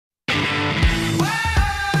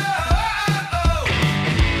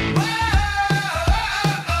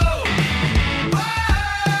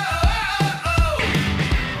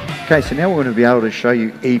Okay, so now we're going to be able to show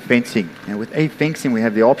you e-fencing. Now with e-fencing we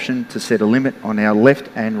have the option to set a limit on our left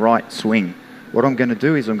and right swing. What I'm going to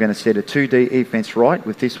do is I'm going to set a 2D e-fence right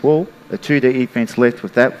with this wall, a 2D e-fence left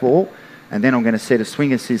with that wall, and then I'm going to set a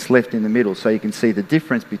swing assist left in the middle so you can see the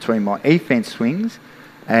difference between my e-fence swings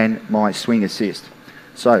and my swing assist.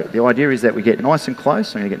 So the idea is that we get nice and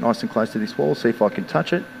close. I'm going to get nice and close to this wall, see if I can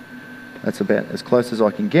touch it. That's about as close as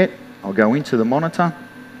I can get. I'll go into the monitor.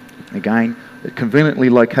 Again, conveniently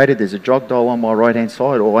located, there's a jog dial on my right hand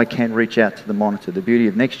side, or I can reach out to the monitor. The beauty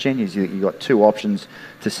of NextGen is that you've got two options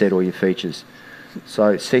to set all your features.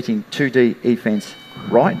 So setting 2D e-fence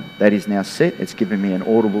right, that is now set. It's given me an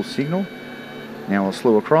audible signal. Now I'll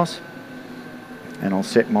slew across and I'll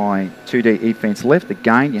set my 2D e-fence left.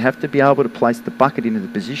 Again, you have to be able to place the bucket into the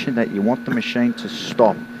position that you want the machine to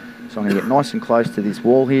stop. So I'm going to get nice and close to this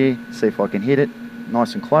wall here, see if I can hit it.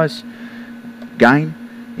 Nice and close. Again,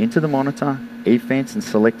 into the monitor, e-fence, and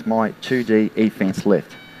select my 2D e-fence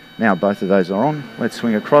left. Now both of those are on. Let's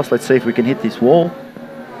swing across. Let's see if we can hit this wall.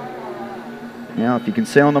 Now if you can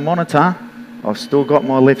see on the monitor, I've still got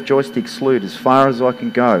my left joystick slewed as far as I can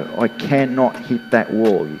go. I cannot hit that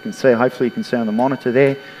wall. You can see, hopefully you can see on the monitor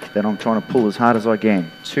there, that I'm trying to pull as hard as I can.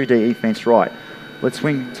 2D e-fence right. Let's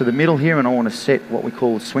swing to the middle here, and I want to set what we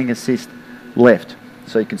call swing assist left.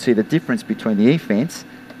 So you can see the difference between the e-fence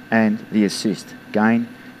and the assist. Again,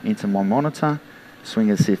 into my monitor, swing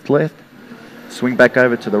assist left, swing back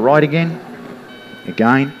over to the right again.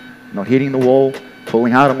 Again, not hitting the wall,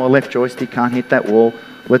 pulling hard on my left joystick, can't hit that wall.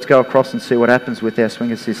 Let's go across and see what happens with our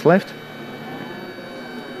swing assist left.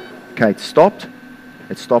 Okay, it's stopped.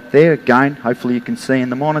 It's stopped there. Again, hopefully you can see in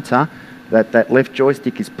the monitor that that left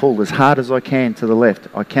joystick is pulled as hard as I can to the left.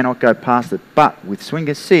 I cannot go past it. But with swing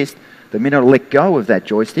assist, the minute I let go of that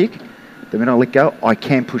joystick, the minute I let go, I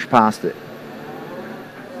can push past it.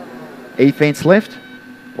 E-fence left,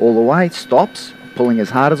 all the way, stops, pulling as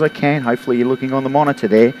hard as I can. Hopefully you're looking on the monitor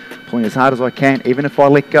there, pulling as hard as I can. Even if I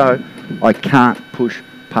let go, I can't push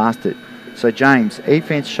past it. So James,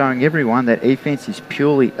 e-fence showing everyone that e-fence is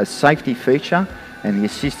purely a safety feature, and the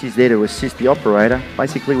assist is there to assist the operator,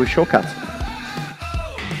 basically with shortcuts.